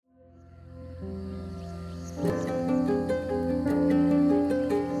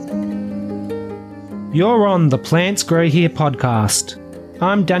You're on the Plants Grow Here podcast.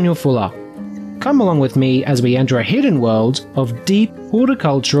 I'm Daniel Fuller. Come along with me as we enter a hidden world of deep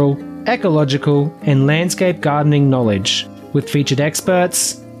horticultural, ecological, and landscape gardening knowledge with featured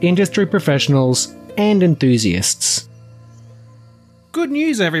experts, industry professionals, and enthusiasts. Good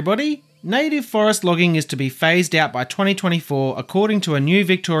news, everybody! Native forest logging is to be phased out by 2024 according to a new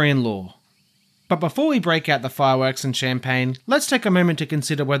Victorian law. But before we break out the fireworks and champagne, let's take a moment to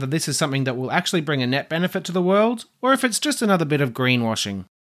consider whether this is something that will actually bring a net benefit to the world, or if it's just another bit of greenwashing.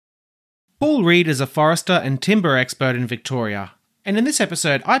 Paul Reid is a forester and timber expert in Victoria, and in this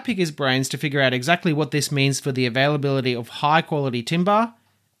episode I pick his brains to figure out exactly what this means for the availability of high quality timber,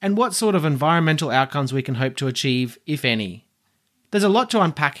 and what sort of environmental outcomes we can hope to achieve, if any. There's a lot to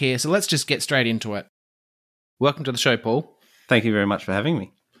unpack here, so let's just get straight into it. Welcome to the show, Paul. Thank you very much for having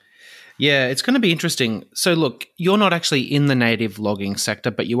me. Yeah, it's going to be interesting. So look, you're not actually in the native logging sector,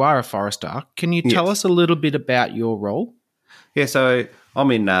 but you are a forester. Can you tell us a little bit about your role? Yeah, so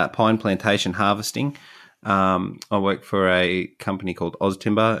I'm in pine plantation harvesting. I work for a company called Aussie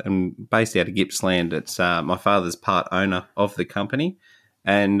Timber and based out of Gippsland. It's my father's part owner of the company.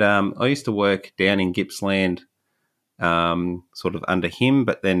 And I used to work down in Gippsland sort of under him,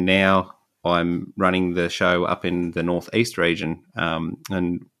 but then now I'm running the show up in the northeast region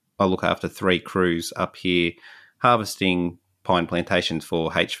and I look after 3 crews up here harvesting pine plantations for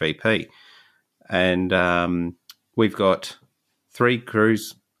HVP. And we've got 3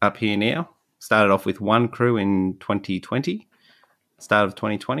 crews up here now. Started off with 1 crew in 2020, start of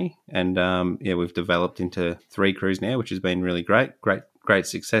 2020. And we've developed into 3 crews now, which has been really great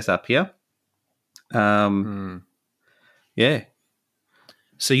success up here. Yeah.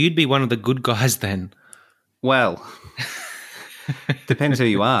 So you'd be one of the good guys then? Well... Depends who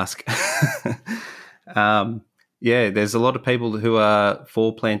you ask. There's a lot of people who are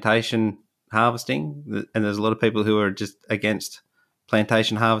for plantation harvesting, and there's a lot of people who are just against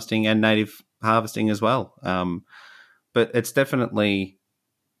plantation harvesting and native harvesting as well. But it's definitely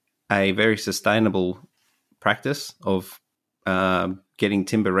a very sustainable practice of getting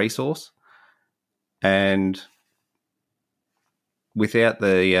timber resource, and without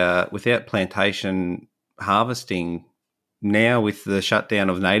plantation harvesting. Now, with the shutdown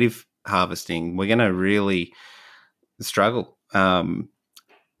of native harvesting, we're going to really struggle. Not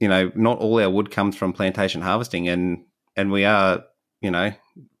all our wood comes from plantation harvesting, and we are,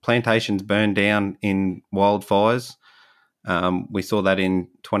 plantations burn down in wildfires. We saw that in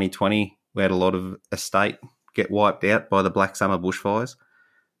 2020. We had a lot of estate get wiped out by the Black Summer bushfires,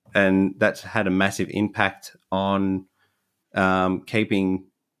 and that's had a massive impact on keeping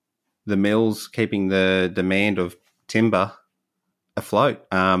the mills, keeping the demand of timber afloat.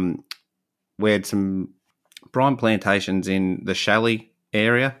 We had some prime plantations in the Shalley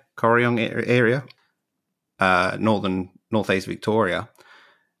area, Corryong area, northeast Victoria,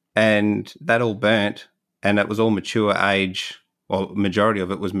 and that all burnt, and it was all mature age, well, majority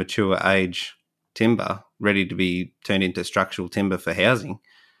of it was mature age timber, ready to be turned into structural timber for housing,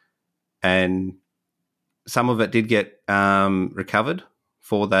 and some of it did get recovered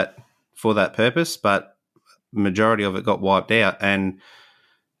for that purpose, but majority of it got wiped out. And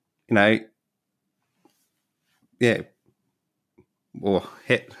I don't know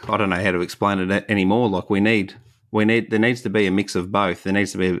how to explain it anymore. Like there needs to be a mix of both. There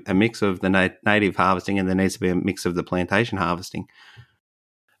needs to be a mix of the native harvesting, and there needs to be a mix of the plantation harvesting.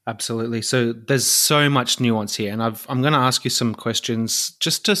 Absolutely. So there's so much nuance here, and I'm going to ask you some questions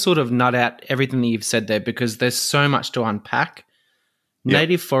just to sort of nut out everything that you've said there, because there's so much to unpack. Yep.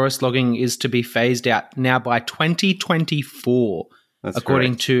 Native forest logging is to be phased out now by 2024,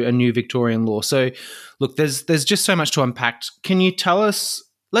 according to a new Victorian law. So, look, there's just so much to unpack. Can you tell us?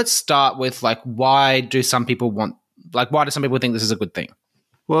 Let's start with why do some people think this is a good thing?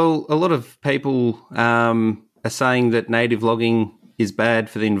 Well, a lot of people are saying that native logging is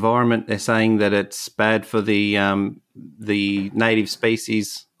bad for the environment. They're saying that it's bad for the native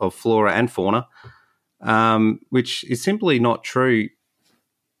species of flora and fauna, which is simply not true.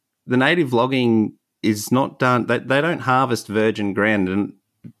 The native logging is not done. They don't harvest virgin ground, and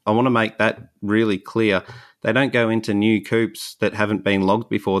I want to make that really clear. They don't go into new coops that haven't been logged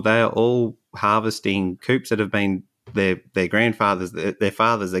before. They are all harvesting coops that have been their grandfathers, their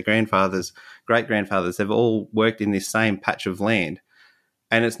fathers, their grandfathers, great-grandfathers. They've all worked in this same patch of land,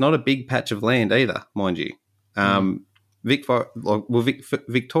 and it's not a big patch of land either, mind you.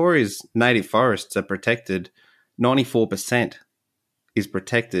 Victoria's native forests are protected. 94% is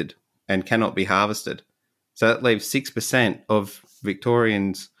protected and cannot be harvested. So that leaves 6% of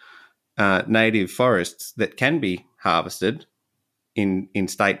Victorians' native forests that can be harvested in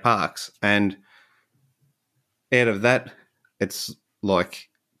state parks. And out of that, it's like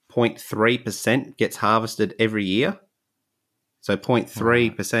 0.3% gets harvested every year. So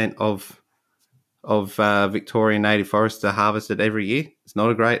 0.3% of Victorian native forests are harvested every year. It's not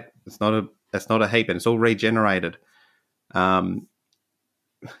a great. It's not a heap, and it's all regenerated. What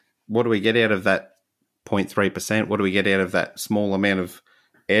do we get out of that 0.3%? What do we get out of that small amount of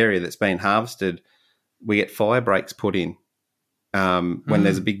area that's been harvested? We get fire breaks put in. When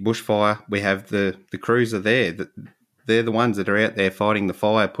there's a big bushfire, we have the crews are there. They're the ones that are out there fighting the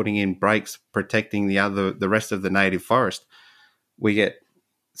fire, putting in breaks, protecting the rest of the native forest. We get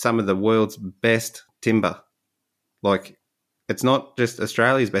some of the world's best timber. Like, it's not just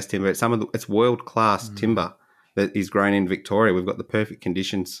Australia's best timber; it's world class timber that is grown in Victoria. We've got the perfect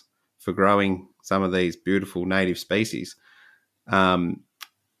conditions for growing some of these beautiful native species. Where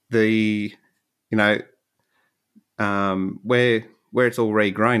it's all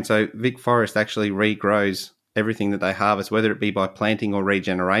regrown. So Vic Forest actually regrows everything that they harvest, whether it be by planting or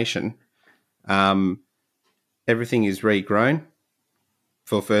regeneration. Everything is regrown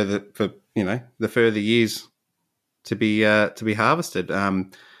for the further years to be harvested.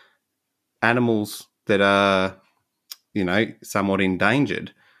 Animals that are somewhat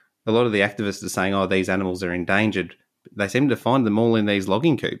endangered. A lot of the activists are saying, "Oh, these animals are endangered." They seem to find them all in these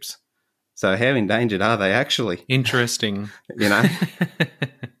logging coops. So how endangered are they actually? Interesting. You know?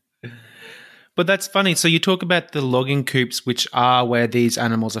 But that's funny. So you talk about the logging coops, which are where these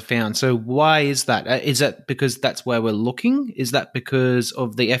animals are found. So why is that? Is that because that's where we're looking? Is that because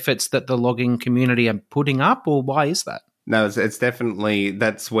of the efforts that the logging community are putting up, or why is that? No, it's definitely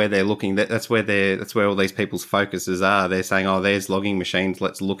that's where they're looking. That's where all these people's focuses are. They're saying, "Oh, there's logging machines.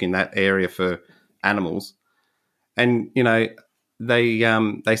 Let's look in that area for animals." And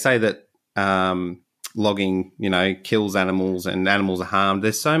they say that logging, kills animals and animals are harmed.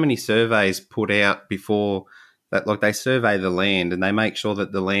 There's so many surveys put out before that, like, they survey the land and they make sure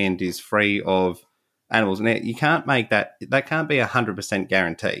that the land is free of animals. Now, you can't make that can't be 100%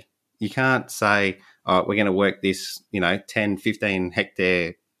 guarantee. You can't say, all right, we're going to work this, 10, 15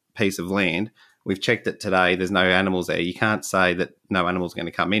 hectare piece of land. We've checked it today. There's no animals there. You can't say that no animals are going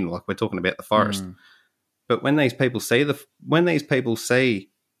to come in. Like, we're talking about the forest. But when these people see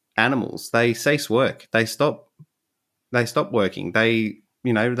animals, they cease work. They stop working. They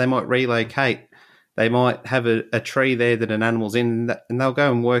might relocate. They might have a tree there that an animal's in, and they'll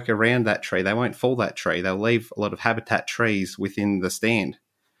go and work around that tree. They won't fall that tree. They'll leave a lot of habitat trees within the stand.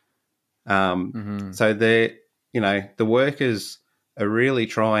 So the workers are really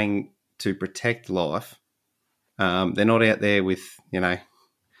trying to protect life. They're not out there with,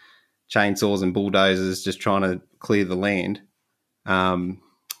 chainsaws and bulldozers just trying to clear the land.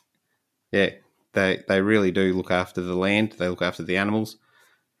 They really do look after the land. They look after the animals.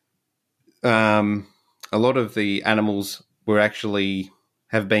 A lot of the animals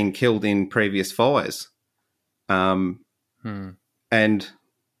have been killed in previous fires. And,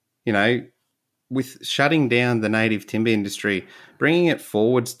 with shutting down the native timber industry, bringing it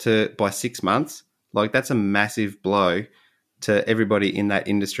forwards by 6 months, like, that's a massive blow to everybody in that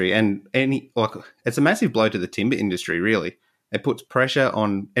industry. And it's a massive blow to the timber industry, really. It puts pressure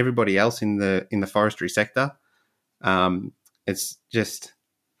on everybody else in the forestry sector. It's just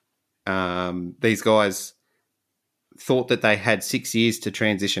these guys thought that they had 6 years to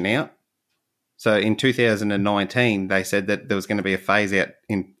transition out. So in 2019, they said that there was going to be a phase out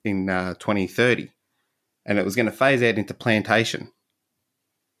in 2030, and it was going to phase out into plantation.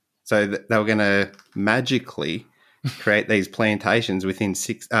 So they were going to magically create these plantations within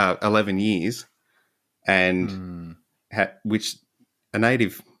 11 years, and which a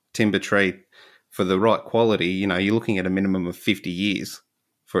native timber tree, for the right quality, you're looking at a minimum of 50 years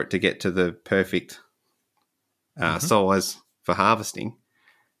for it to get to the perfect size for harvesting,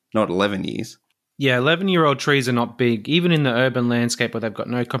 not 11 years. Yeah, 11-year-old trees are not big, even in the urban landscape where they've got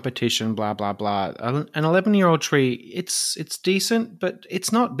no competition, blah, blah, blah. An 11-year-old tree, it's decent, but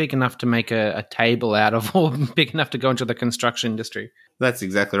it's not big enough to make a table out of, or big enough to go into the construction industry. That's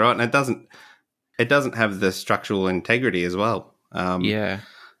exactly right. And it doesn't have the structural integrity as well. Yeah.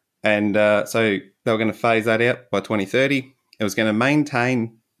 And so they were going to phase that out by 2030. It was going to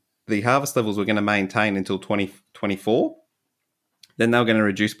maintain, the harvest levels were going to maintain until 2024. Then they were going to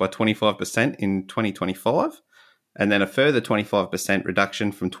reduce by 25% in 2025, and then a further 25%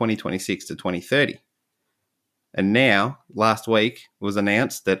 reduction from 2026 to 2030. And now, last week, was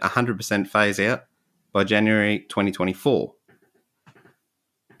announced that 100% phase out by January 2024.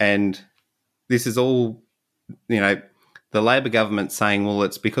 And this is all, the Labor government saying, well,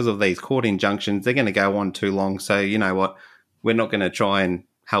 it's because of these court injunctions. They're going to go on too long. So, you know what? We're not going to try and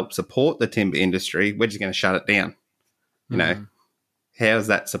help support the timber industry, we're just going to shut it down. You know, how's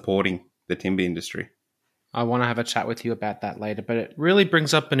that supporting the timber industry? I want to have a chat with you about that later, but it really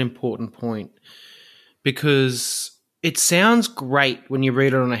brings up an important point because it sounds great when you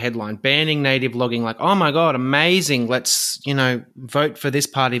read it on a headline, banning native logging, like, oh my God, amazing. Let's, vote for this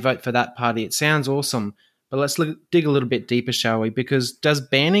party, vote for that party. It sounds awesome. But let's dig a little bit deeper, shall we? Because does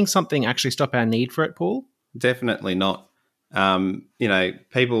banning something actually stop our need for it, Paul? Definitely not.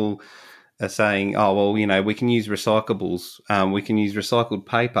 People are saying, oh, well, we can use recyclables. We can use recycled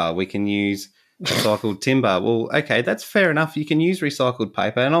paper. We can use recycled timber. Well, okay, that's fair enough. You can use recycled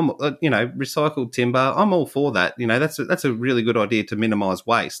paper and recycled timber. I'm all for that. That's a really good idea to minimize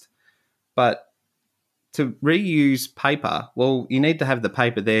waste. But to reuse paper, well, you need to have the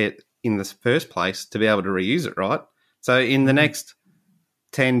paper there in the first place to be able to reuse it, right? So in the next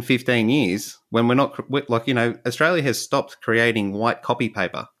 10, 15 years, when we're not, Australia has stopped creating white copy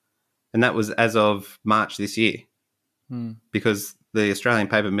paper. And that was as of March this year because the Australian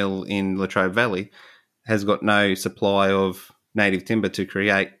paper mill in Latrobe Valley has got no supply of native timber to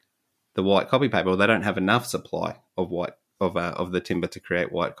create the white copy paper. Or they don't have enough supply of the timber to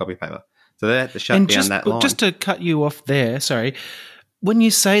create white copy paper. So they had to shut down that line. Just to cut you off there, sorry. When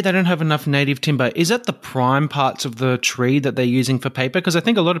you say they don't have enough native timber, is that the prime parts of the tree that they're using for paper? Because I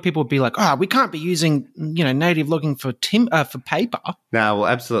think a lot of people would be like, we can't be using, native logging for paper. No, well,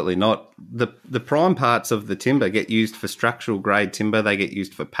 absolutely not. The prime parts of the timber get used for structural grade timber. They get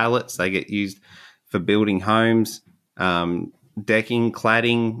used for pallets. They get used for building homes, decking,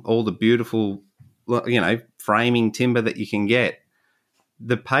 cladding, all the beautiful, framing timber that you can get.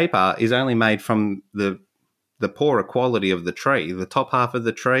 The paper is only made from the poorer quality of the tree, the top half of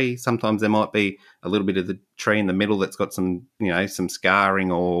the tree. Sometimes there might be a little bit of the tree in the middle that's got some, some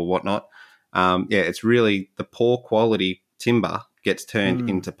scarring or whatnot. It's really the poor quality timber gets turned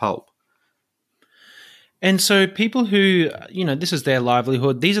into pulp. And so people who, this is their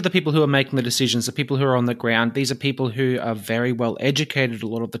livelihood. These are the people who are making the decisions, the people who are on the ground. These are people who are very well educated a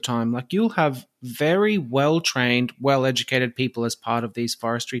lot of the time. Like you'll have very well-trained, well-educated people as part of these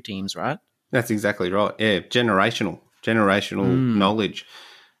forestry teams, right? That's exactly right. Yeah, generational knowledge.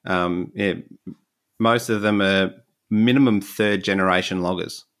 Most of them are minimum third generation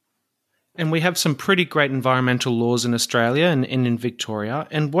loggers. And we have some pretty great environmental laws in Australia and in Victoria.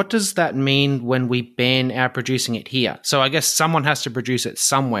 And what does that mean when we ban our producing it here? So I guess someone has to produce it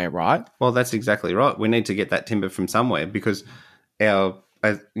somewhere, right? Well, that's exactly right. We need to get that timber from somewhere because we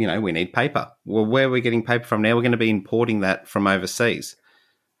need paper. Well, where are we getting paper from now? We're going to be importing that from overseas.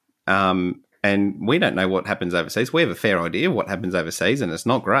 And we don't know what happens overseas. We have a fair idea of what happens overseas, and it's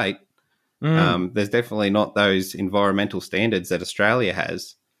not great. There's definitely not those environmental standards that Australia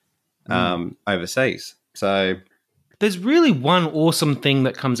has overseas. So there's really one awesome thing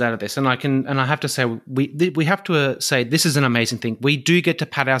that comes out of this, and I have to say we have to say this is an amazing thing. We do get to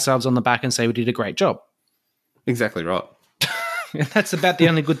pat ourselves on the back and say we did a great job. Exactly right. That's about the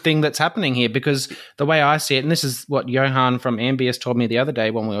only good thing that's happening here, because the way I see it, and this is what Johan from Ambius told me the other day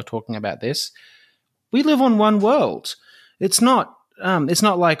when we were talking about this, we live on one world. It's not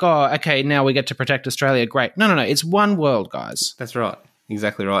like, okay, now we get to protect Australia. Great. No. It's one world, guys. That's right.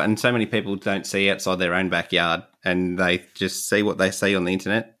 Exactly right. And so many people don't see outside their own backyard, and they just see what they see on the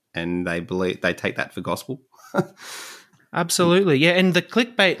internet, and they take that for gospel. Absolutely. Yeah. And the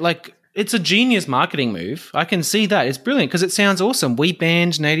clickbait, it's a genius marketing move. I can see that. It's brilliant because it sounds awesome. We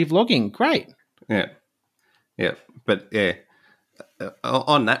banned native logging. Great. Yeah. Yeah. But,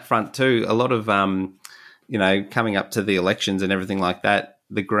 on that front too, a lot of, coming up to the elections and everything like that,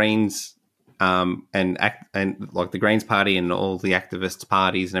 the Greens and the Greens Party and all the activist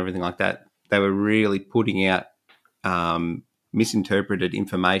parties and everything like that, they were really putting out misinterpreted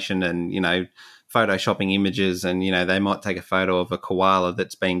information and, photoshopping images, and they might take a photo of a koala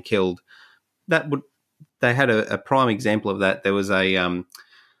that's been killed. They had a prime example of that. There was a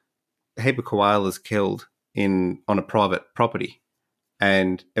heap of koalas killed on a private property,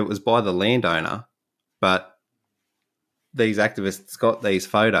 and it was by the landowner, but these activists got these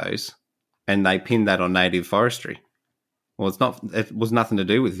photos and they pinned that on native forestry. Well, it was nothing to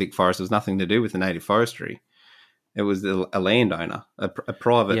do with Vic Forest. It was nothing to do with the native forestry. It was a landowner, a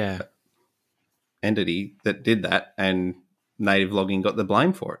private entity that did that, and native logging got the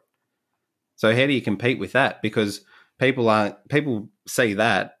blame for it. So how do you compete with that? Because people see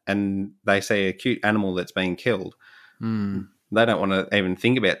that and they see a cute animal that's being killed. They don't want to even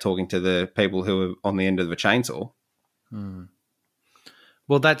think about talking to the people who are on the end of a chainsaw.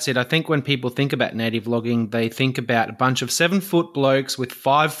 Well, that's it. I think when people think about native logging, they think about a bunch of 7-foot blokes with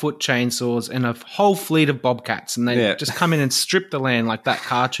 5-foot chainsaws and a whole fleet of bobcats, and they just come in and strip the land like that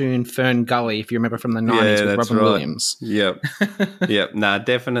cartoon Fern Gully, if you remember from the 90s with Robin Williams. Yep. Yep. No,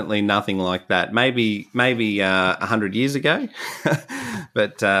 definitely nothing like that. Maybe 100 years ago,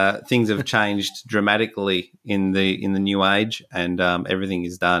 but things have changed dramatically in the new age, and everything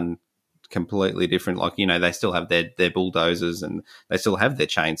is done completely different. Like, you know, they still have their bulldozers and they still have their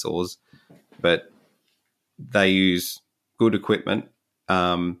chainsaws, but they use good equipment.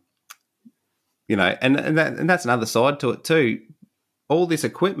 You know, and that's another side to it too. All this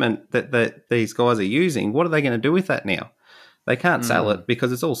equipment that these guys are using, what are they going to do with that now? They can't sell it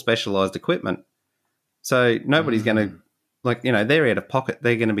because it's all specialized equipment. So nobody's going to, like, you know, they're out of pocket.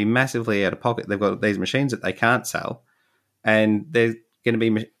 They're going to be massively out of pocket. They've got these machines that they can't sell, and they're going to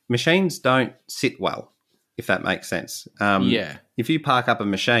be machines don't sit well, if that makes sense. If you park up a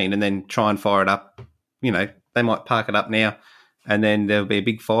machine and then try and fire it up, you know, they might park it up now, and then there'll be a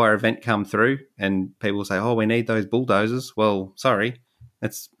big fire event come through, and people say, "Oh, we need those bulldozers." Well, sorry,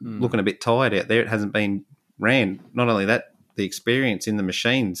 it's looking a bit tired out there. It hasn't been ran. Not only that, the experience in the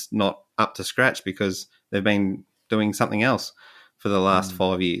machine's not up to scratch because they've been doing something else for the last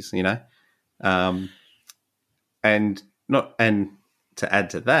 5 years. You know, and to add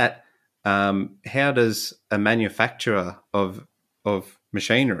to that, how does a manufacturer of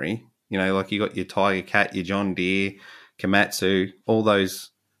machinery, you know, like you got your Tiger Cat, your John Deere, Komatsu, all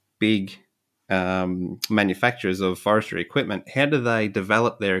those big manufacturers of forestry equipment, how do they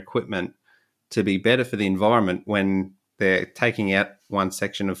develop their equipment to be better for the environment when they're taking out one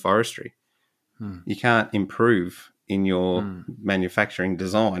section of forestry? You can't improve in your manufacturing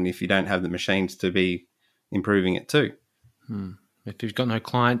design if you don't have the machines to be improving it too. If you've got no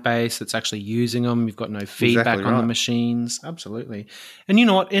client base that's actually using them, you've got no feedback on the machines. Absolutely. And you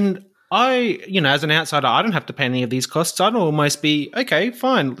know what? And I, you know, as an outsider, I don't have to pay any of these costs. I'd almost be, okay,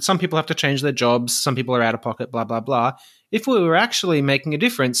 fine. Some people have to change their jobs. Some people are out of pocket, blah, blah, blah. If we were actually making a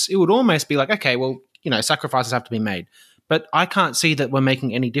difference, it would almost be like, okay, well, you know, sacrifices have to be made. But I can't see that we're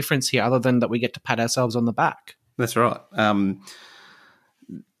making any difference here other than that we get to pat ourselves on the back. That's right.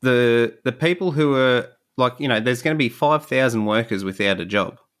 The people who are, like, you know, there's going to be 5,000 workers without a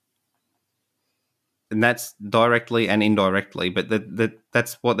job. And that's directly and indirectly, but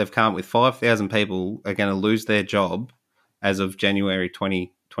that's what they've come up with. 5,000 people are going to lose their job as of January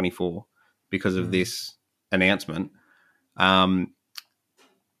 2024 because of this announcement. But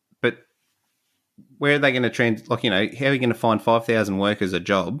where are they going to like, you know, how are you going to find 5,000 workers a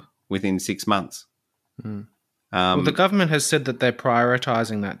job within 6 months? Well, the government has said that they're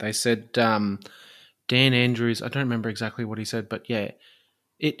prioritising that. They said Dan Andrews, I don't remember exactly what he said, but yeah,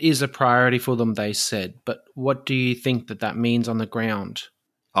 it is a priority for them, they said. But what do you think that means on the ground?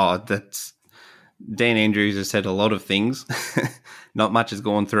 Oh, that's Dan Andrews has said a lot of things. Not much has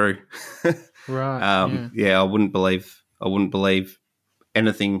gone through. Right. I wouldn't believe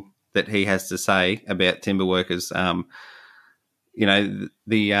anything that he has to say about timber workers. You know,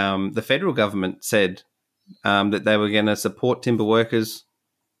 the federal government said that they were going to support timber workers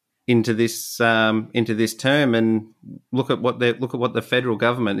into this term, and look at what the federal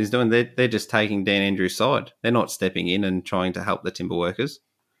government is doing. They're just taking Dan Andrews' side. They're not stepping in and trying to help the timber workers.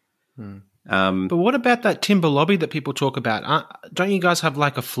 But what about that timber lobby that people talk about? Don't you guys have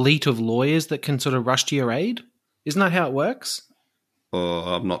like a fleet of lawyers that can sort of rush to your aid? Isn't that how it works?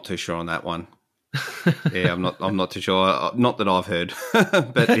 Oh, I'm not too sure on that one. Yeah, I'm not too sure. Not that I've heard,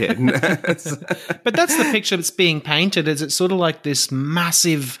 but yeah. But that's the picture that's being painted. Is it's sort of like this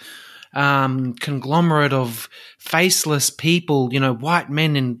massive conglomerate of faceless people, you know, white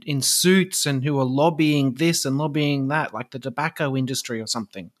men in suits and who are lobbying this and lobbying that, like the tobacco industry or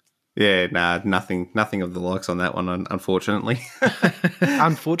something. Yeah, nothing of the likes on that one, unfortunately.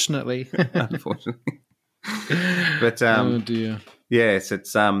 Unfortunately. But oh dear. Yes,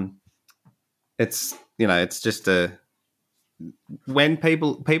 it's you know, it's just when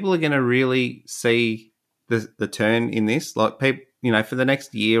people are going to really see the turn in this, like people, you know, for the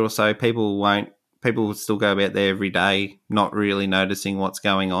next year or so, people will still go about there every day, not really noticing what's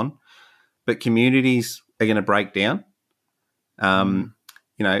going on, but communities are going to break down. You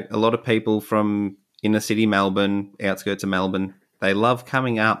know, a lot of people from inner city Melbourne, outskirts of Melbourne, they love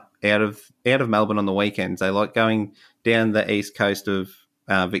coming up out of Melbourne on the weekends. They like going down the east coast of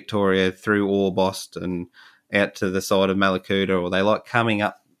Victoria through Orbost and out to the side of Malakuta, or they like coming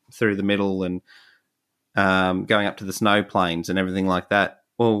up through the middle and going up to the snow plains and everything like that.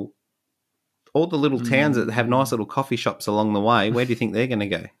 Well, all the little towns that have nice little coffee shops along the way, where do you think they're going to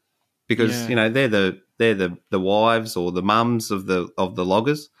go? because they're the wives or the mums of the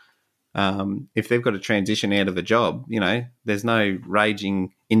loggers. If they've got to transition out of a job, there's no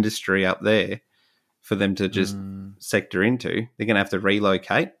raging industry up there for them to just sector into. They're going to have to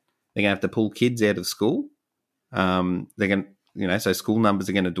relocate. They're going to have to pull kids out of school. They're going to, so school numbers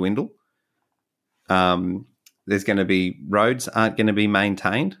are going to dwindle. There's going to be roads aren't going to be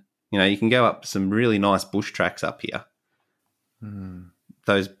maintained. You can go up some really nice bush tracks up here.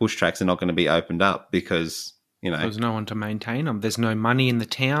 Those bush tracks are not going to be opened up because, there's no one to maintain them. There's no money in the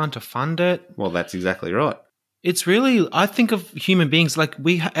town to fund it. Well, that's exactly right. It's really, I think of human beings like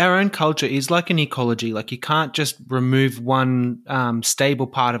our own culture is like an ecology. Like you can't just remove one stable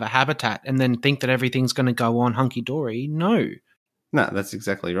part of a habitat and then think that everything's going to go on hunky-dory. No, that's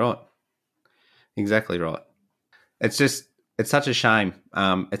exactly right. Exactly right. It's such a shame.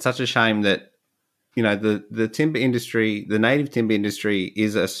 It's such a shame that, the timber industry, the native timber industry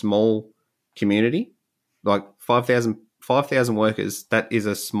is a small community, like 5,000 workers. That is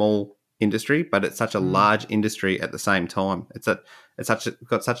a small industry, but it's such a large industry at the same time. It's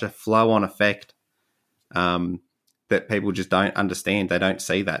got such a flow-on effect that people just don't understand. They don't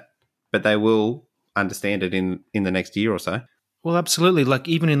see that, but they will understand it in the next year or so. Well, absolutely. Like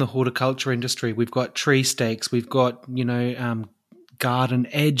even in the horticulture industry, we've got tree stakes, we've got garden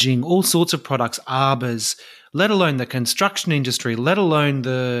edging, all sorts of products, arbors. Let alone the construction industry, let alone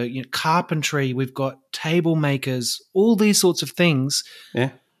the carpentry. We've got table makers, all these sorts of things.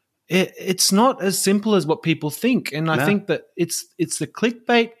 Yeah. It's not as simple as what people think, and I think that it's the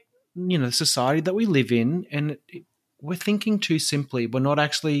clickbait, society that we live in, and we're thinking too simply. We're not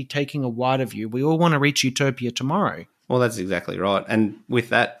actually taking a wider view. We all want to reach utopia tomorrow. Well, that's exactly right. And with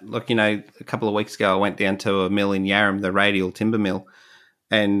that, a couple of weeks ago, I went down to a mill in Yarram, the Radial Timber Mill,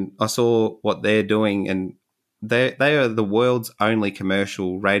 and I saw what they're doing, and they are the world's only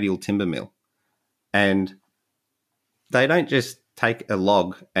commercial radial timber mill, and they don't just take a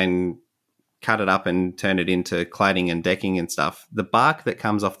log and cut it up and turn it into cladding and decking and stuff. The bark that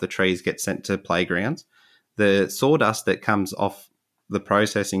comes off the trees gets sent to playgrounds. The sawdust that comes off the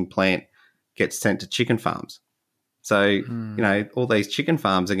processing plant gets sent to chicken farms. So, all these chicken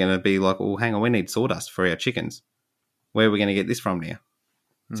farms are going to be like, well, hang on, we need sawdust for our chickens. Where are we going to get this from now?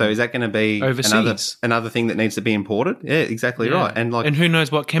 So is that going to be overseas? Another thing that needs to be imported? Yeah, exactly right. And who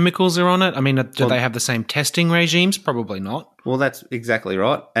knows what chemicals are on it? I mean, do they have the same testing regimes? Probably not. Well, that's exactly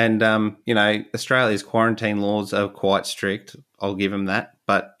right. And, Australia's quarantine laws are quite strict. I'll give them that.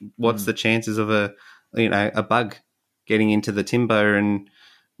 But what's the chances of a bug getting into the timber and,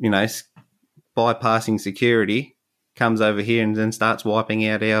 bypassing security, comes over here and then starts wiping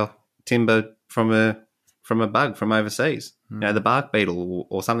out our timber from a bug from overseas? The bark beetle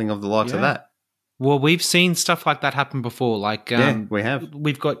or something of the likes of that. Well, we've seen stuff like that happen before. Like, we have.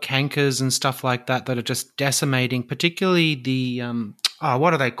 We've got cankers and stuff like that are just decimating, particularly the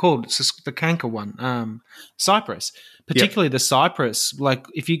what are they called? It's just the canker one, cypress. Particularly the cypress. Like,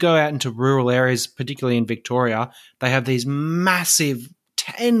 if you go out into rural areas, particularly in Victoria, they have these massive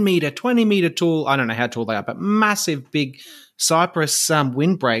 10-meter, 20-meter tall. I don't know how tall they are, but massive, big cypress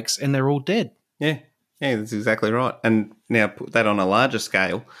windbreaks, and they're all dead. Yeah. Yeah, that's exactly right. And now put that on a larger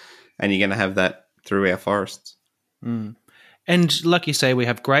scale, and you're going to have that through our forests. And like you say, we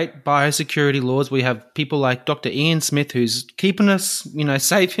have great biosecurity laws. We have people like Dr. Ian Smith, who's keeping us,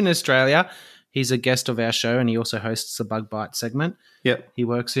 safe in Australia. He's a guest of our show, and he also hosts a Bug Bite segment. Yep. He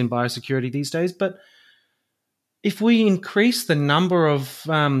works in biosecurity these days. But if we increase the number of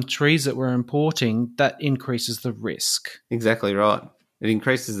trees that we're importing, that increases the risk. Exactly right. It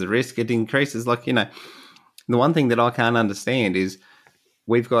increases the risk. It increases, the one thing that I can't understand is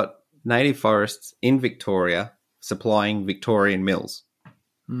we've got native forests in Victoria supplying Victorian mills.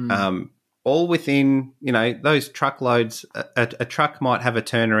 All within, those truckloads. A truck might have a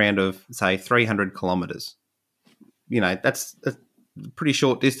turnaround of, say, 300 kilometres. That's a pretty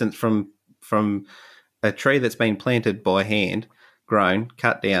short distance from a tree that's been planted by hand, grown,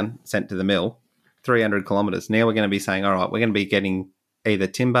 cut down, sent to the mill, 300 kilometres. Now we're going to be saying, all right, we're going to be getting either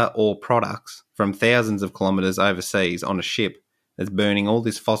timber or products from thousands of kilometres overseas on a ship that's burning all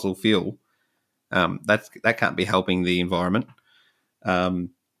this fossil fuel. That can't be helping the environment.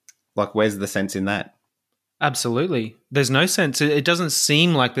 Where's the sense in that? Absolutely. There's no sense. It doesn't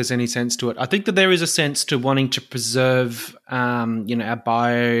seem like there's any sense to it. I think that there is a sense to wanting to preserve, our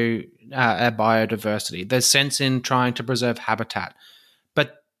biodiversity. There's sense in trying to preserve habitat.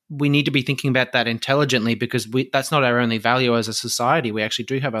 But we need to be thinking about that intelligently, because that's not our only value as a society. We actually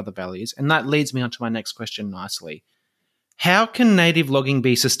do have other values. And that leads me on to my next question nicely. How can native logging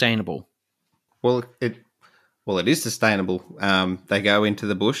be sustainable? Well, it is sustainable. They go into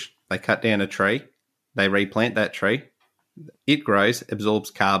the bush, They cut down a tree, they replant that tree, it grows,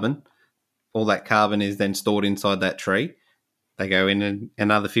 absorbs carbon. All that carbon is then stored inside that tree. They go in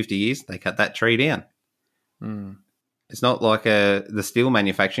another 50 years, they cut that tree down. Mm. It's not like the steel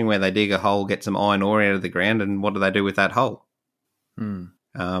manufacturing where they dig a hole, get some iron ore out of the ground, and what do they do with that hole? Mm.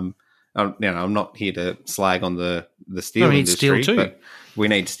 I'm not here to slag on the steel No, we need steel industry, too. but we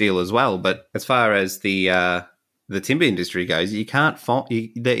need steel as well. But as far as the timber industry goes, you can't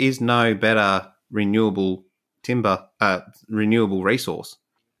there is no better renewable renewable resource.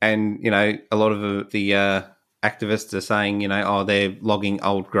 And a lot of the activists are saying, they're logging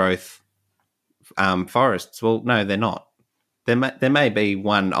old growth forests. Well, no, they're not. There may be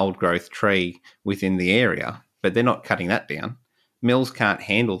one old growth tree within the area, but they're not cutting that down. Mills can't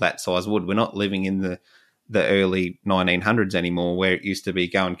handle that size wood. We're not living in the early 1900s anymore, where it used to be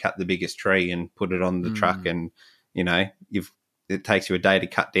go and cut the biggest tree and put it on the truck, and it takes you a day to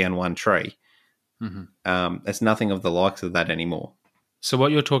cut down one tree. Mm-hmm. There's nothing of the likes of that anymore. So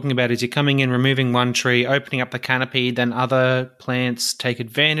what you're talking about is you're coming in, removing one tree, opening up the canopy, then other plants take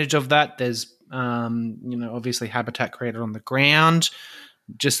advantage of that. There's obviously habitat created on the ground.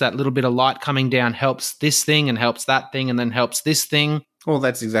 Just that little bit of light coming down helps this thing and helps that thing and then helps this thing. Well,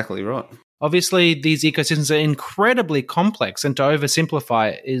 that's exactly right. Obviously, these ecosystems are incredibly complex, and to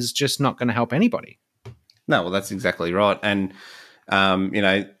oversimplify it is just not going to help anybody. No, well, that's exactly right. And,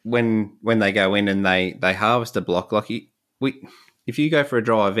 when they go in and they harvest a block, if you go for a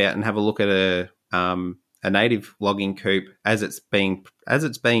drive out and have a look at a native logging coop as it's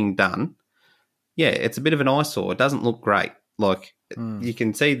being done, yeah, it's a bit of an eyesore. It doesn't look great. You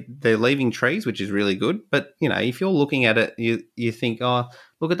can see they're leaving trees, which is really good. But, if you're looking at it, you think, oh,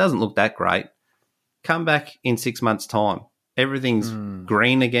 look, it doesn't look that great. Come back in 6 months' time. Everything's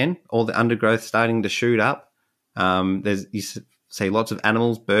green again. All the undergrowth starting to shoot up. You see lots of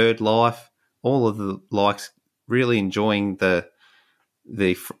animals, bird life, all of the likes really enjoying the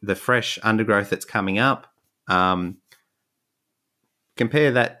fresh undergrowth that's coming up.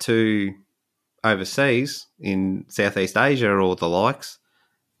 Compare that to overseas in Southeast Asia or the likes.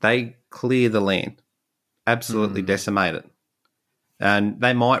 They clear the land, absolutely decimate it. And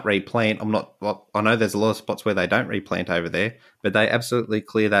they might replant. I know there's a lot of spots where they don't replant over there, but they absolutely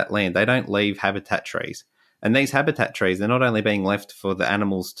clear that land. They don't leave habitat trees. And these habitat trees, they're not only being left for the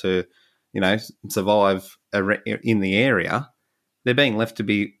animals to, survive in the area, they're being left to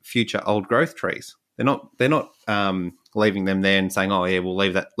be future old growth trees. They're not leaving them there and saying, oh yeah, we'll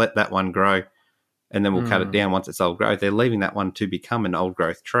let that one grow, and then we'll cut it down once it's old growth. They're leaving that one to become an old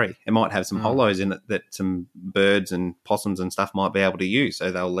growth tree. It might have some hollows in it that some birds and possums and stuff might be able to use, so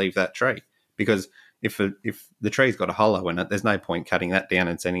they'll leave that tree. Because if the tree's got a hollow in it, there's no point cutting that down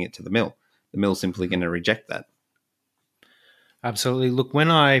and sending it to the mill. The mill's simply going to reject that. Absolutely. Look, when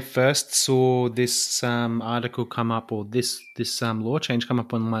I first saw this article come up, or this law change come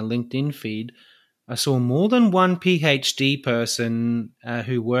up on my LinkedIn feed, I saw more than one PhD person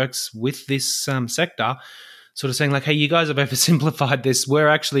who works with this sector sort of saying like, hey, you guys have oversimplified this. We're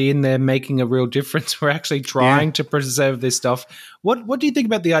actually in there making a real difference. We're actually trying to preserve this stuff. What do you think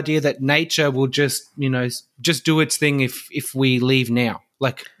about the idea that nature will just do its thing if we leave now?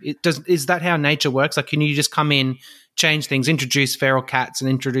 Like, is that how nature works? Like, can you just come in, change things, introduce feral cats and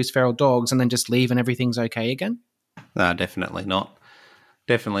introduce feral dogs, and then just leave and everything's okay again? No, definitely not.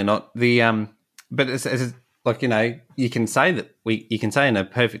 Definitely not. But it's like, you can say that you can say in a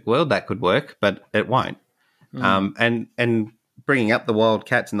perfect world that could work, but it won't. And bringing up the wild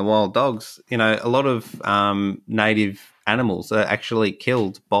cats and the wild dogs, a lot of native animals are actually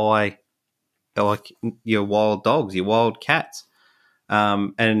killed by your wild dogs, your wild cats.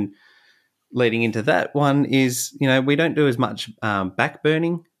 And leading into that one is, we don't do as much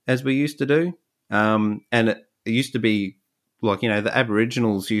backburning as we used to do. And it used to be like, the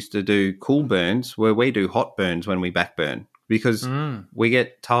Aboriginals used to do cool burns, where we do hot burns when we backburn, because we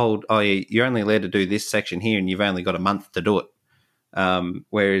get told, oh, yeah, you're only allowed to do this section here and you've only got a month to do it.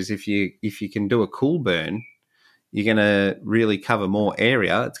 Whereas if you can do a cool burn, you're going to really cover more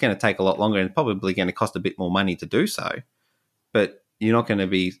area. It's going to take a lot longer and probably going to cost a bit more money to do so. But you're not going to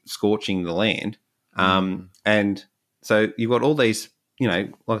be scorching the land. And so you've got all these,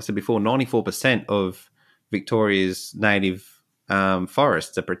 like I said before, 94% of Victoria's native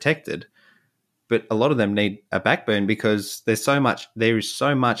forests are protected, but a lot of them need a backburn because there is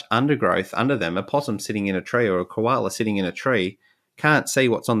so much undergrowth under them. A possum sitting in a tree or a koala sitting in a tree can't see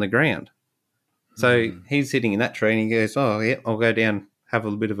what's on the ground. So he's sitting in that tree and he goes, oh, yeah, I'll go down, have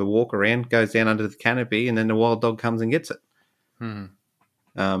a bit of a walk around, goes down under the canopy, and then the wild dog comes and gets it. And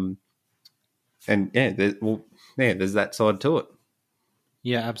there's that side to it.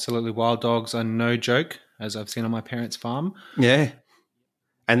 Yeah, absolutely. Wild dogs are no joke, as I've seen on my parents' farm. Yeah,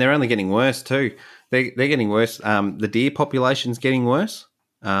 and they're only getting worse too. They're getting worse. The deer population's getting worse.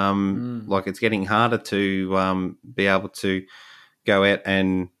 Like it's getting harder to be able to go out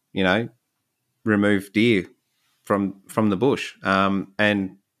and remove deer from the bush.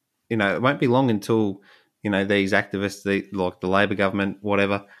 And it won't be long until these activists, like the Labor government,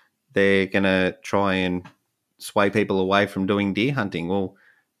 whatever, they're going to try and sway people away from doing deer hunting. Well,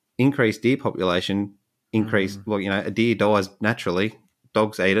 increased deer population, a deer dies naturally,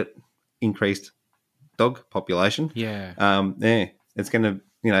 dogs eat it, increased dog population. Yeah. Yeah, it's going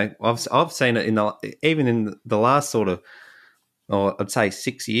to, I've seen it even in the last sort of, I'd say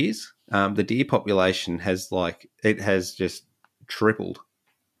 6 years, the deer population has just tripled,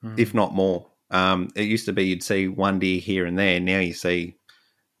 if not more. It used to be you'd see one deer here and there. Now you see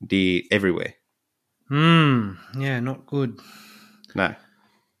deer everywhere. Yeah, not good. No.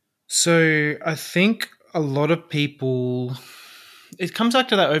 So I think a lot of people, it comes back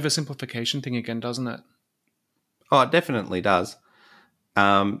to that oversimplification thing again, doesn't it? Oh, it definitely does.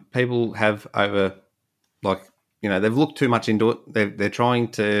 People have they've looked too much into it. They're trying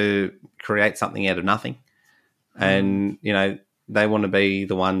to create something out of nothing. And, they want to be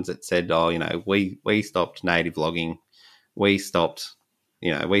the ones that said, we stopped native logging. We stopped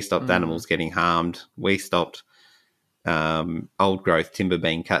animals getting harmed. We stopped old growth timber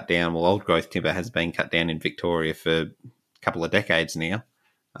being cut down. Well, old growth timber has been cut down in Victoria for a couple of decades now.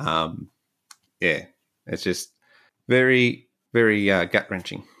 It's just very, very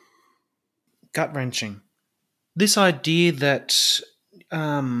gut-wrenching. Gut-wrenching. This idea that,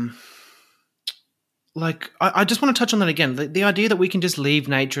 I just want to touch on that again. The idea that we can just leave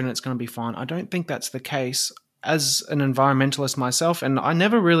nature and it's going to be fine. I don't think that's the case. As an environmentalist myself, and I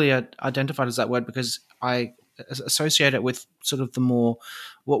never really identified as that word because I associate it with sort of the more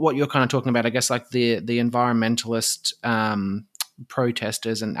what you're kind of talking about, I guess, like the environmentalist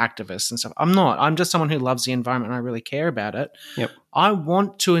protesters and activists and stuff. I'm not. I'm just someone who loves the environment and I really care about it. Yep. I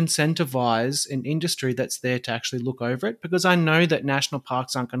want to incentivize an industry that's there to actually look over it because I know that national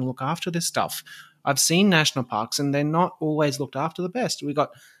parks aren't going to look after this stuff. I've seen national parks and they're not always looked after the best. We got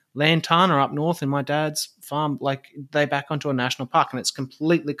Lantana up north in my dad's farm, they back onto a national park and it's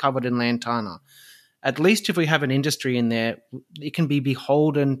completely covered in Lantana. At least if we have an industry in there, it can be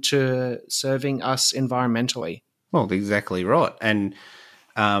beholden to serving us environmentally. Well, exactly right. And,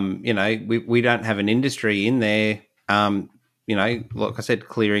 we don't have an industry in there, like I said,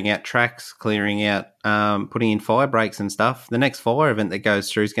 clearing out tracks, clearing out, putting in fire breaks and stuff. The next fire event that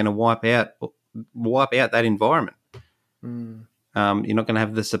goes through is going to wipe out that environment. You're not going to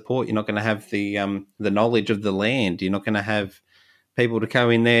have the support. You're not going to have the knowledge of the land. You're not going to have people to go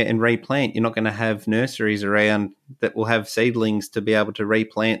in there and replant. You're not going to have nurseries around that will have seedlings to be able to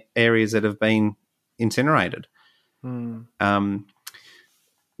replant areas that have been incinerated. Do you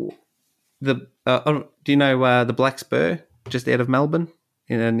know the Black Spur just out of Melbourne,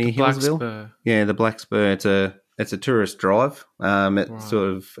 near Hillsville? Spur. Yeah, the Black Spur. It's a tourist drive. It's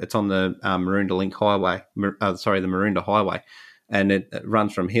on the Maroondah Link Highway. The Maroondah Highway, and it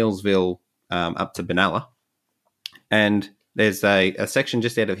runs from Hillsville up to Benalla. And there's a section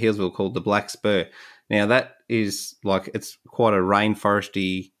just out of Hillsville called the Black Spur. Now that is it's quite a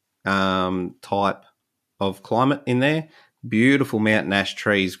rainforesty type of climate in there. Beautiful mountain ash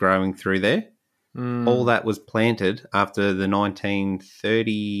trees growing through there. All that was planted after the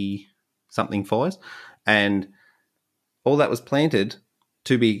 1930-something fires, and all that was planted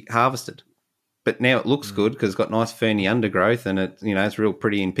to be harvested. But now it looks good because it's got nice ferny undergrowth and it's real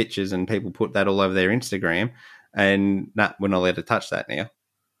pretty in pictures and people put that all over their Instagram. And we're not allowed to touch that now.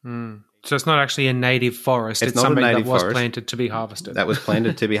 So it's not actually a native forest. It's something that was planted to be harvested. That was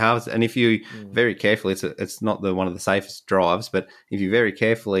planted to be harvested. And if you very carefully, it's not one of the safest drives, but if you very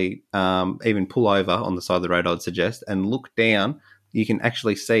carefully even pull over on the side of the road, I'd suggest, and look down, you can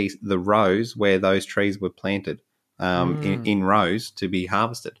actually see the rows where those trees were planted in rows to be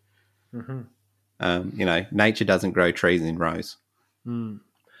harvested. Nature doesn't grow trees in rows.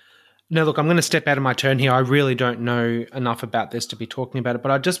 Now, look, I'm going to step out of my turn here. I really don't know enough about this to be talking about it, but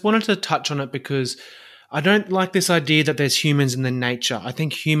I just wanted to touch on it because I don't like this idea that there's humans in the nature. I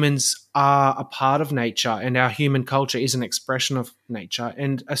think humans are a part of nature and our human culture is an expression of nature.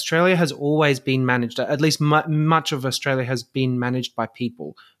 And Australia has always been managed, at least much of Australia has been managed by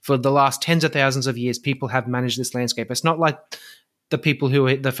people. For the last tens of thousands of years, people have managed this landscape. It's not like the people who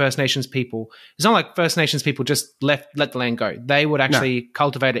are the First Nations people. It's not like First Nations people just let the land go. They would actually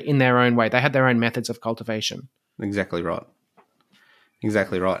cultivate it in their own way. They had their own methods of cultivation. Exactly right.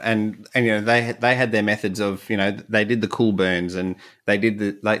 Exactly right, and they had their methods of they did the cool burns and they did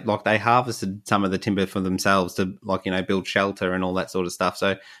they harvested some of the timber for themselves to build shelter and all that sort of stuff.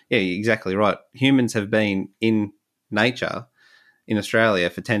 So yeah, you're exactly right. Humans have been in nature in Australia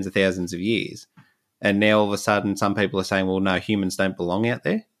for tens of thousands of years, and now all of a sudden some people are saying, well, no, humans don't belong out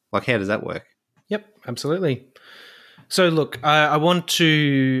there. Like, how does that work? Yep, absolutely. So look, I want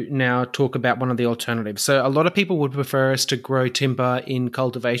to now talk about one of the alternatives. So a lot of people would prefer us to grow timber in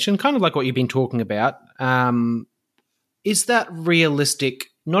cultivation, kind of like what you've been talking about. Is that realistic,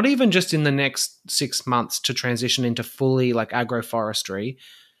 not even just in the next 6 months to transition into fully like agroforestry?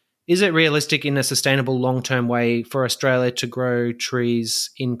 Is it realistic in a sustainable long-term way for Australia to grow trees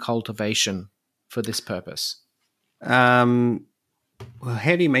in cultivation for this purpose? Well,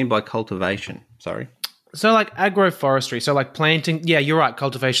 how do you mean by cultivation? Sorry. So like agroforestry, so like planting, yeah, you're right,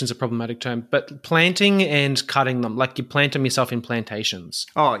 cultivation is a problematic term, but planting and cutting them, like you plant them yourself in plantations.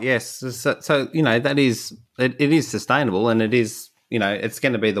 Oh, yes. So that is, it is sustainable, and it is, it's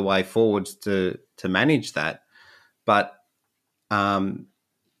going to be the way forwards to manage that. But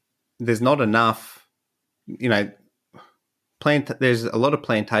there's not enough, there's a lot of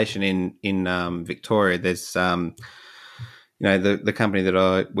plantation in Victoria. There's the company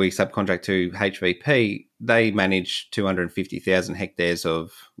that we subcontract to, HVP, they manage 250,000 hectares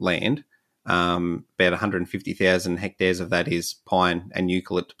of land. About 150,000 hectares of that is pine and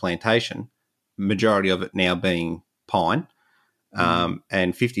eucalypt plantation, majority of it now being pine.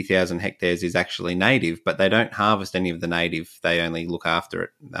 And 50,000 hectares is actually native, but they don't harvest any of the native. They only look after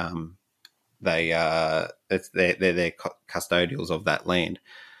it. They're custodials of that land.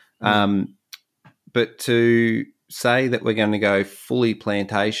 But to say that we're going to go fully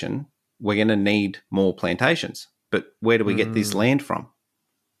plantation, we're going to need more plantations. But where do we get this land from?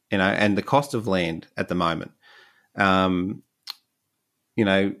 And the cost of land at the moment. I've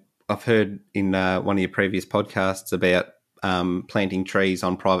heard in one of your previous podcasts about planting trees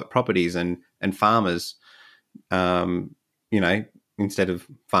on private properties and farmers, instead of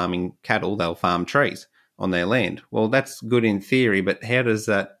farming cattle, they'll farm trees on their land. Well, that's good in theory, but how do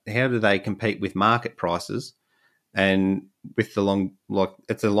they compete with market prices? And with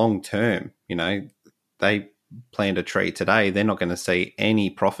it's a long term, they plant a tree today, they're not going to see any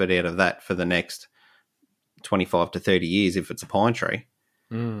profit out of that for the next 25 to 30 years if it's a pine tree.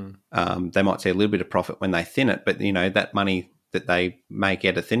 They might see a little bit of profit when they thin it, but that money that they make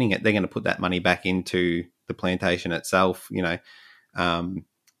out of thinning it, they're going to put that money back into the plantation itself. They've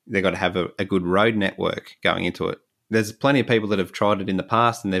got to have a good road network going into it. There's plenty of people that have tried it in the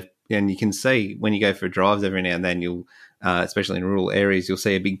past, and you can see when you go for drives every now and then, you'll, especially in rural areas, you'll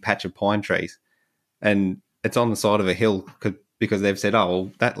see a big patch of pine trees, and it's on the side of a hill because they've said, oh,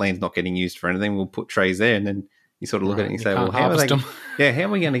 well, that land's not getting used for anything, we'll put trees there. And then you sort of look at it and you say, well, how are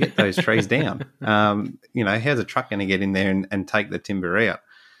we going to get those trees down? How's a truck going to get in there and take the timber out?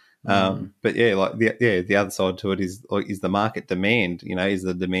 But the other side to it is the market demand. Is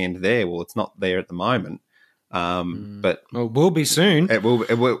the demand there? Well, it's not there at the moment. But will be soon. It will.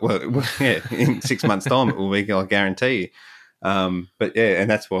 In 6 months' time, it will be. I guarantee you. But yeah, and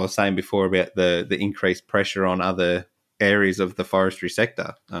that's what I was saying before about the increased pressure on other areas of the forestry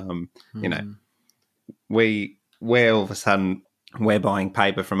sector. We're all of a sudden we're buying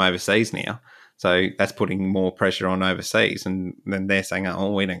paper from overseas now, so that's putting more pressure on overseas, and then they're saying,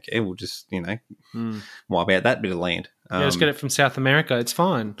 "Oh, we don't care. We'll just why about that bit of land? Just get it from South America. It's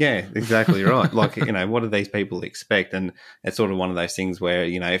fine." Yeah, exactly right. What do these people expect? And it's sort of one of those things where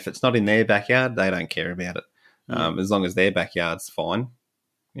if it's not in their backyard, they don't care about it. As long as their backyard's fine,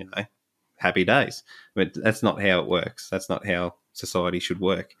 happy days. But that's not how it works. That's not how society should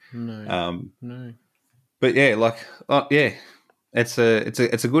work. No. But yeah, it's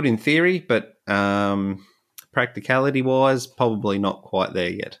a good in theory, but practicality wise, probably not quite there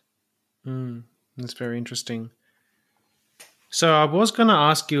yet. That's very interesting. So I was going to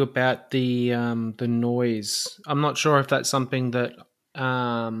ask you about the noise. I'm not sure if that's something that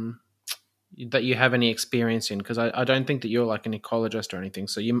that you have any experience in, because I don't think that you're like an ecologist or anything,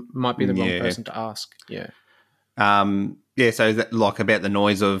 so you might be the wrong person to ask. Yeah. So is that like about the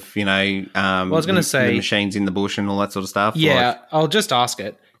noise of, I was going to say the machines in the bush and all that sort of stuff? Yeah, I'll just ask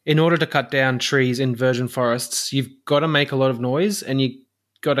it. In order to cut down trees in virgin forests, you've got to make a lot of noise, and you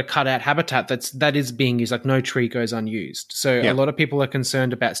got to cut out habitat that is being used. Like, no tree goes unused. So a lot of people are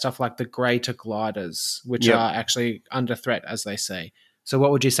concerned about stuff like the greater gliders, which are actually under threat, as they say. So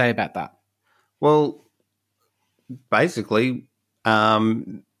what would you say about that? Well, basically,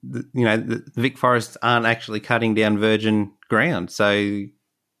 the Vic forests aren't actually cutting down virgin ground, so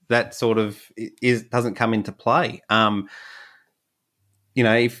that sort of doesn't come into play.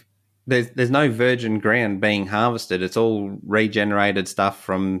 if there's no virgin ground being harvested, it's all regenerated stuff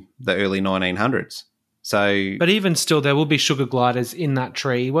from the early 1900s. So, but even still, there will be sugar gliders in that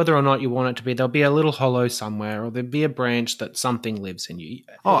tree, whether or not you want it to be. There'll be a little hollow somewhere, or there'll be a branch that something lives in. It's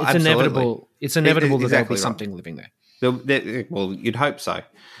absolutely. inevitable. It's inevitable that there'll be Exactly right. something living there. Well, you'd hope so.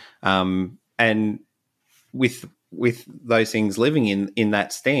 And with those things living in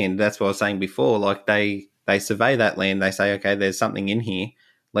that stand, that's what I was saying before. Like they survey that land, they say, okay, there's something in here.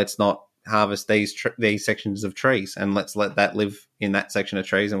 Let's not harvest these sections of trees, and let's let that live in that section of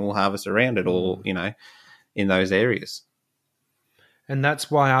trees, and we'll harvest around it, or in those areas. And that's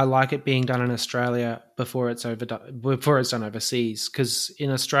why I like it being done in Australia before it's done overseas. Because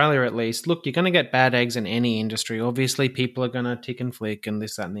in Australia, at least, look, you're going to get bad eggs in any industry. Obviously, people are going to tick and flick and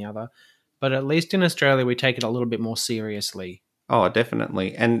this, that, and the other. But at least in Australia, we take it a little bit more seriously. Oh,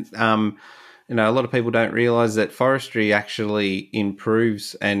 definitely. And a lot of people don't realise that forestry actually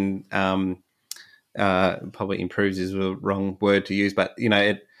improves, and probably improves is the wrong word to use, but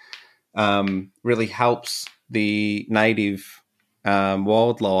it really helps the native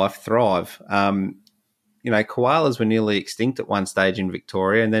wildlife thrive. Koalas were nearly extinct at one stage in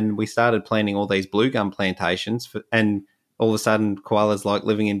Victoria, and then we started planting all these blue gum plantations, and all of a sudden koalas like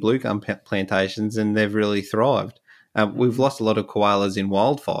living in blue gum plantations, and they've really thrived. We've lost a lot of koalas in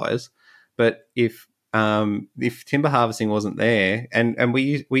wildfires, but if timber harvesting wasn't there, and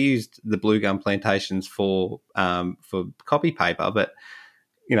we used the blue gum plantations for copy paper, but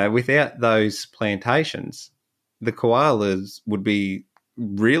without those plantations, the koalas would be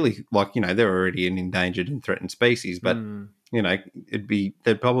really they're already an endangered and threatened species, but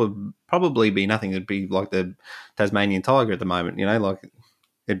there'd probably be nothing. It'd be like the Tasmanian tiger at the moment,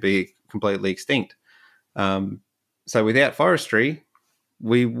 it'd be completely extinct. So without forestry,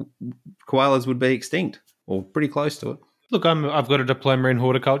 koalas would be extinct, or pretty close to it. Look, I've got a diploma in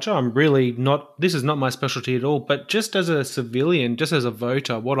horticulture. I'm really not. This is not my specialty at all. But just as a civilian, just as a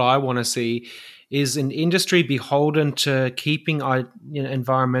voter, what I want to see is an industry beholden to keeping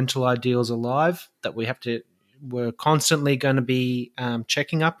environmental ideals alive. That we're constantly going to be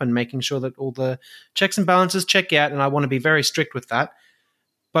checking up and making sure that all the checks and balances check out. And I want to be very strict with that.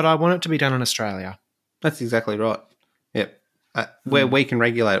 But I want it to be done in Australia. That's exactly right. Yep. Where we can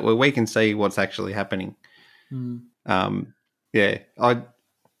regulate it, where we can see what's actually happening. I'll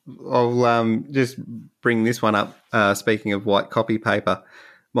just bring this one up. Speaking of white copy paper,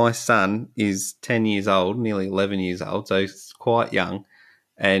 my son is 10 years old, nearly 11 years old, so he's quite young,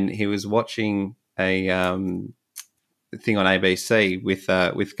 and he was watching a thing on ABC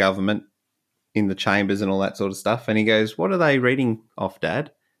with government in the chambers and all that sort of stuff, and he goes, "What are they reading off,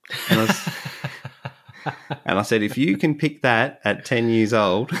 Dad?" And I said, if you can pick that at 10 years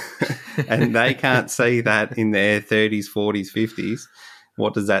old and they can't see that in their 30s, 40s, 50s,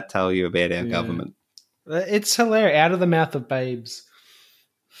 what does that tell you about our government? It's hilarious. Out of the mouth of babes.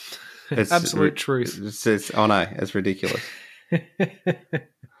 It's absolute truth. I know. It's ridiculous.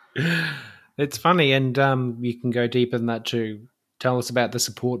 It's funny, and you can go deeper than that too. Tell us about the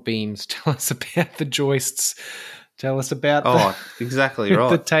support beams. Tell us about the joists. Tell us about exactly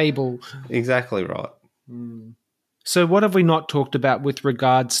right. the table. Exactly right. So what have we not talked about with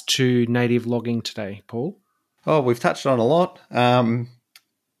regards to native logging today, Paul? Oh, we've touched on a lot.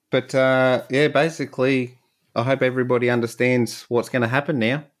 Basically, I hope everybody understands what's going to happen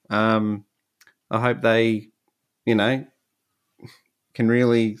now. I hope they, can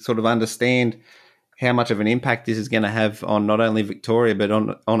really sort of understand how much of an impact this is going to have on not only Victoria but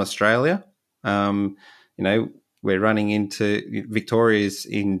on Australia. We're running into Victoria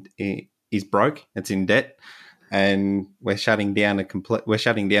is broke. It's in debt, and we're shutting down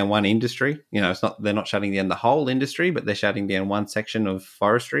one industry. They're not shutting down the whole industry, but they're shutting down one section of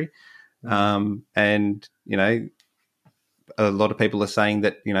forestry. And a lot of people are saying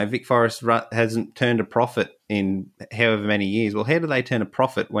that Vic Forest hasn't turned a profit in however many years. Well, how do they turn a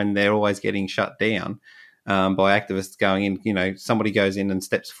profit when they're always getting shut down by activists going in? Somebody goes in and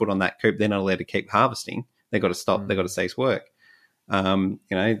steps foot on that coop, they're not allowed to keep harvesting. They've got to stop. They've got to cease work.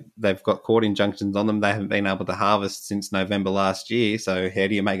 They've got court injunctions on them. They haven't been able to harvest since November last year. So how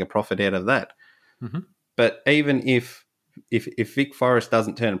do you make a profit out of that? Mm-hmm. But even if Vic Forest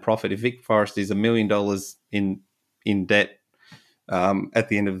doesn't turn a profit, if Vic Forest is $1 million in debt at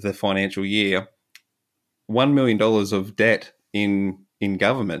the end of the financial year, $1 million of debt in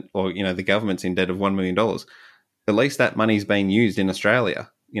government, or the government's in debt of $1 million, at least that money's been used in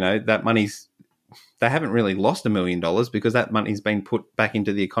Australia. That money's, they haven't really lost $1 million because that money's been put back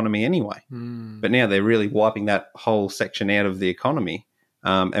into the economy anyway. But now they're really wiping that whole section out of the economy,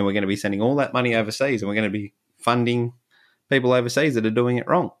 and we're going to be sending all that money overseas, and we're going to be funding people overseas that are doing it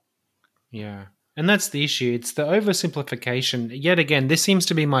wrong. Yeah. And that's the issue. It's the oversimplification. Yet again, this seems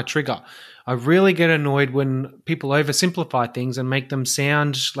to be my trigger. I really get annoyed when people oversimplify things and make them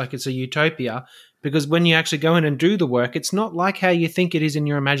sound like it's a utopia, because when you actually go in and do the work, it's not like how you think it is in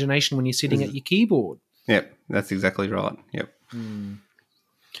your imagination when you're sitting at your keyboard. Yep, that's exactly right. Yep.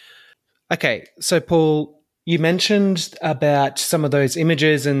 Okay, so Paul, you mentioned about some of those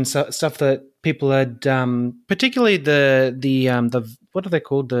images and stuff that people had, particularly the what are they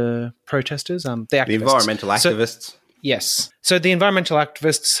called? The protesters, the activists. The environmental activists. Yes. So the environmental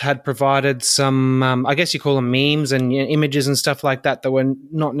activists had provided some, I guess you call them memes and images and stuff like that were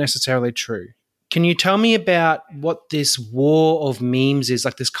not necessarily true. Can you tell me about what this war of memes is,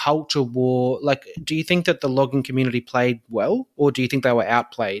 like this culture war? Like, do you think that the logging community played well, or do you think they were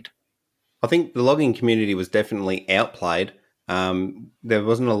outplayed? I think the logging community was definitely outplayed. There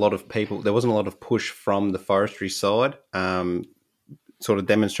wasn't a lot of people, there wasn't a lot of push from the forestry side, sort of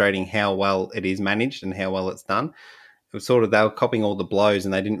demonstrating how well it is managed and how well it's done. It was sort of, they were copying all the blows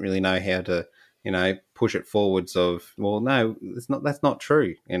and they didn't really know how to, push it forwards of, well, no, that's not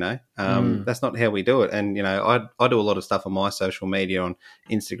true, that's not how we do it. And, I do a lot of stuff on my social media on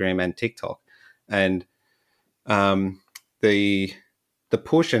Instagram and TikTok. And the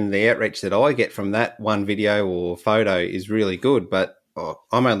push and the outreach that I get from that one video or photo is really good, but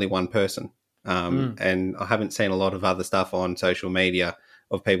I'm only one person. And I haven't seen a lot of other stuff on social media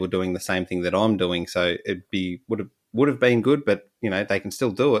of people doing the same thing that I'm doing. So would have been good, but they can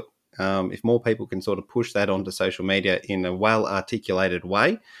still do it. If more people can sort of push that onto social media in a well articulated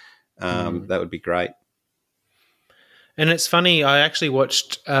way, that would be great. And it's funny, I actually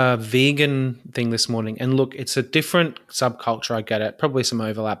watched a vegan thing this morning, and look, it's a different subculture, I get it, probably some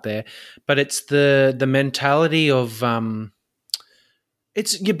overlap there, but it's the mentality of you're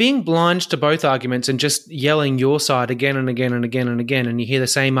being blind to both arguments and just yelling your side again and again and again and again, and you hear the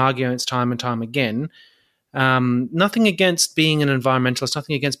same arguments time and time again. Nothing against being an environmentalist,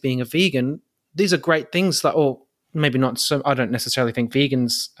 nothing against being a vegan. These are great things, or maybe not so. I don't necessarily think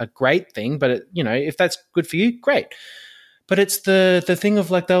vegan's a great thing, but if that's good for you, great. But it's the thing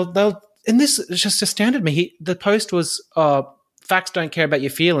of like they'll and this just astounded me. The post was facts don't care about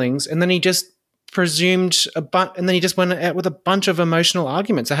your feelings, and then he just presumed and then he just went out with a bunch of emotional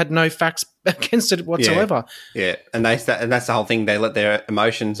arguments. They had no facts against it whatsoever. Yeah. And that's the whole thing. They let their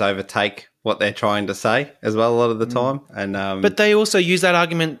emotions overtake what they're trying to say as well a lot of the time. And but they also use that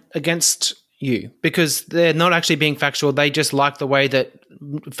argument against you because they're not actually being factual. They just like the way that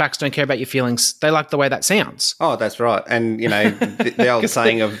facts don't care about your feelings. They like the way that sounds. Oh, that's right. And, the old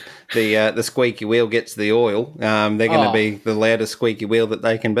saying of the squeaky wheel gets the oil. They're going to be the loudest squeaky wheel that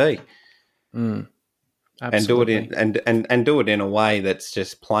they can be. Absolutely. And do it in a way that's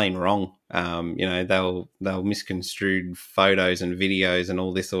just plain wrong. They'll misconstrued photos and videos and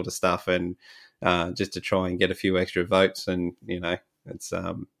all this sort of stuff, and just to try and get a few extra votes. And it's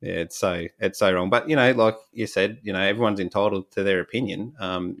so wrong. But like you said, everyone's entitled to their opinion.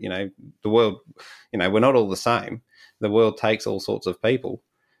 The world, we're not all the same. The world takes all sorts of people,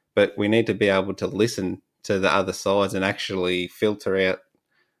 but we need to be able to listen to the other sides and actually filter out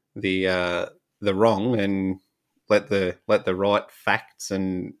the wrong and let the right facts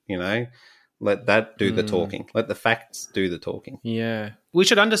and let that do the talking. Let the facts do the talking. Yeah, we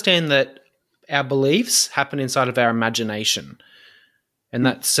should understand that our beliefs happen inside of our imagination, and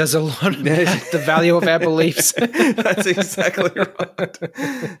that says a lot about the value of our beliefs. That's exactly right.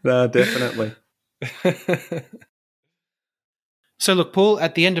 No, definitely. So look, Paul,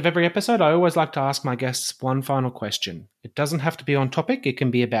 at the end of every episode, I always like to ask my guests one final question. It doesn't have to be on topic. It can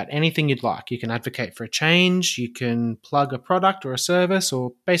be about anything you'd like. You can advocate for a change. You can plug a product or a service,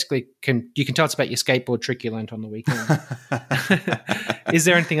 or basically you can tell us about your skateboard trick you learnt on the weekend. Is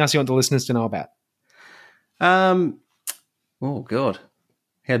there anything else you want the listeners to know about? Oh, God.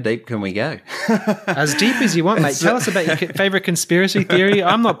 How deep can we go? As deep as you want, mate. Tell us about your favourite conspiracy theory.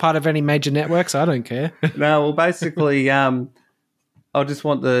 I'm not part of any major networks. I don't care. No, well, basically... I just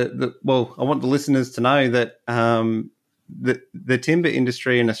want I want the listeners to know that the timber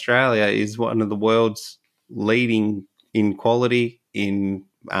industry in Australia is one of the world's leading in quality, in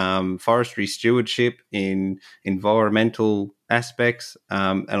forestry stewardship, in environmental aspects,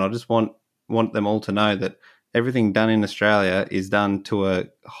 and I just want them all to know that everything done in Australia is done to a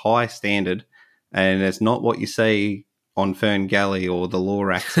high standard, and it's not what you see on Fern Gully or the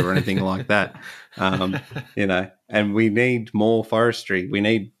Lorax or anything like that. And we need more forestry. We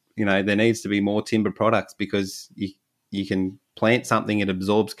need, there needs to be more timber products because you can plant something, it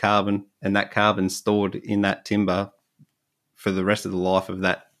absorbs carbon, and that carbon's stored in that timber for the rest of the life of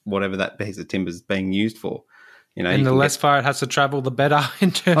that, whatever that piece of timber is being used for. You know, and you the can less far it has to travel, the better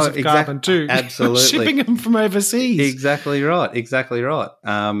in terms of carbon too. Absolutely. Shipping them from overseas. Exactly right.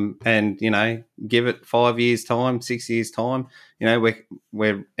 And, you know, give it 5 years' time, 6 years' time. You know,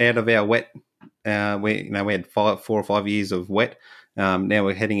 we're out of our wet. We had 4 or 5 years of wet. Now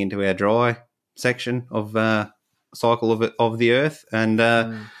we're heading into our dry section of cycle of the earth. And,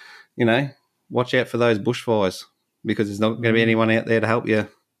 you know, watch out for those bushfires, because there's not going to be anyone out there to help you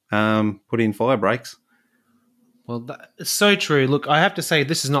put in fire breaks. Well, that's so true. Look, I have to say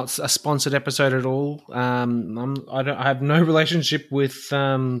this is not a sponsored episode at all. I have no relationship with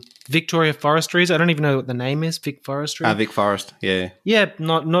Victoria Forestries. I don't even know what the name is. Vic Forestry. Vic Forest. Yeah. Yeah,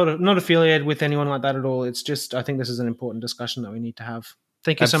 not affiliated with anyone like that at all. It's just I think this is an important discussion that we need to have.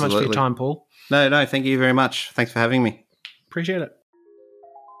 Thank you so much for your time, Paul. No, thank you very much. Thanks for having me. Appreciate it.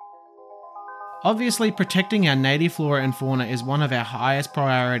 Obviously, protecting our native flora and fauna is one of our highest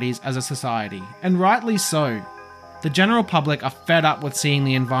priorities as a society, and rightly so. The general public are fed up with seeing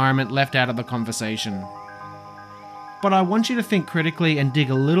the environment left out of the conversation. But I want you to think critically and dig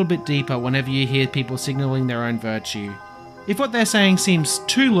a little bit deeper whenever you hear people signalling their own virtue. If what they're saying seems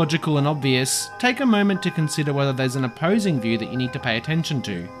too logical and obvious, take a moment to consider whether there's an opposing view that you need to pay attention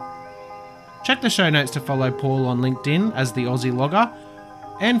to. Check the show notes to follow Paul on LinkedIn as the Aussie Logger,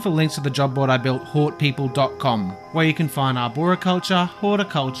 and for links to the job board I built, hortpeople.com, where you can find arboriculture,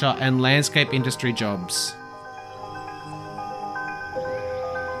 horticulture and landscape industry jobs.